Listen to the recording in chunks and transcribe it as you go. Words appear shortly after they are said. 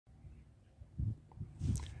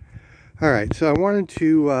Alright, so I wanted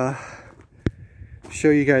to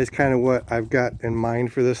show you guys kind of what I've got in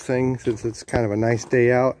mind for this thing, since it's kind of a nice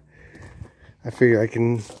day out. I figure I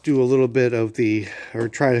can do a little bit of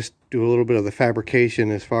try to do a little bit of the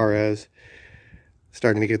fabrication as far as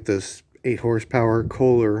starting to get this 8 horsepower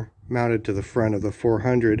Kohler mounted to the front of the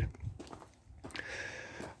 400.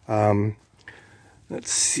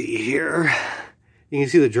 Let's see here. You can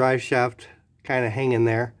see the drive shaft kind of hanging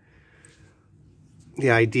there. The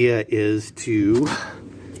idea is to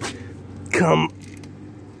come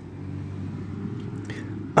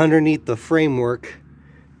underneath the framework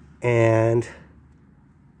and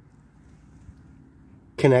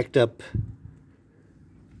connect up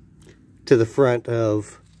to the front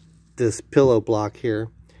of this pillow block here.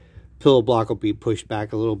 Pillow block will be pushed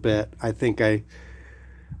back a little bit. I think I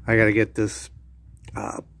got to get this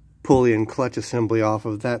pulley and clutch assembly off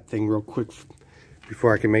of that thing real quick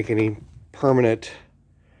before I can make any permanent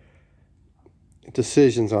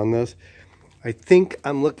decisions on this. I think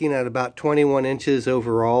I'm looking at about 21 inches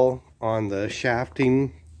overall on the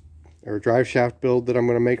shafting or drive shaft build that I'm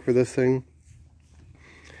going to make for this thing.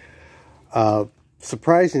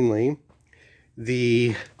 Surprisingly,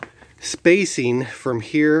 the spacing from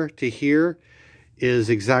here to here is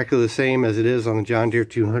exactly the same as it is on the John Deere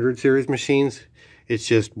 200 series machines. It's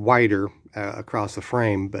just wider across the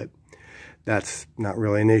frame, but that's not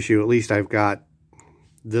really an issue. At least I've got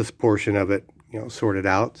this portion of it, sorted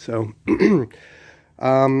out. So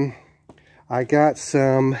I got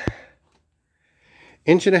some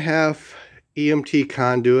 1.5 EMT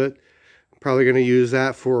conduit. Probably going to use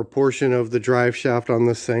that for a portion of the drive shaft on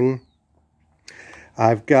this thing.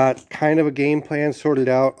 I've got kind of a game plan sorted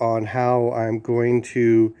out on how I'm going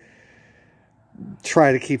to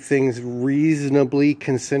try to keep things reasonably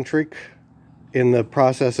concentric in the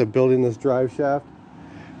process of building this drive shaft.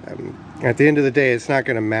 At the end of the day, it's not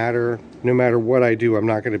going to matter. No matter what I do, I'm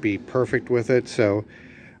not going to be perfect with it. So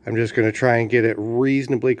I'm just going to try and get it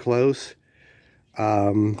reasonably close.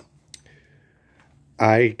 I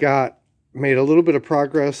made a little bit of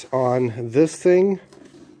progress on this thing,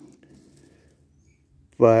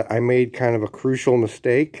 but I made kind of a crucial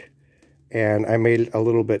mistake, and I made it a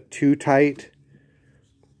little bit too tight.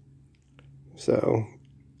 So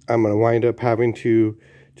I'm going to wind up having to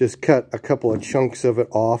just cut a couple of chunks of it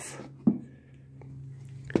off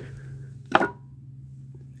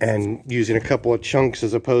and using a couple of chunks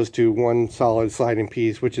as opposed to one solid sliding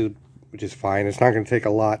piece, which is fine. It's not going to take a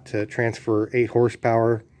lot to transfer 8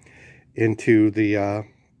 horsepower into the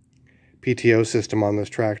PTO system on this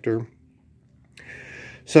tractor.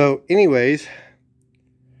 So anyways,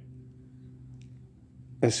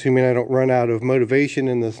 assuming I don't run out of motivation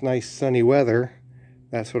in this nice sunny weather,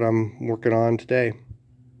 that's what I'm working on today.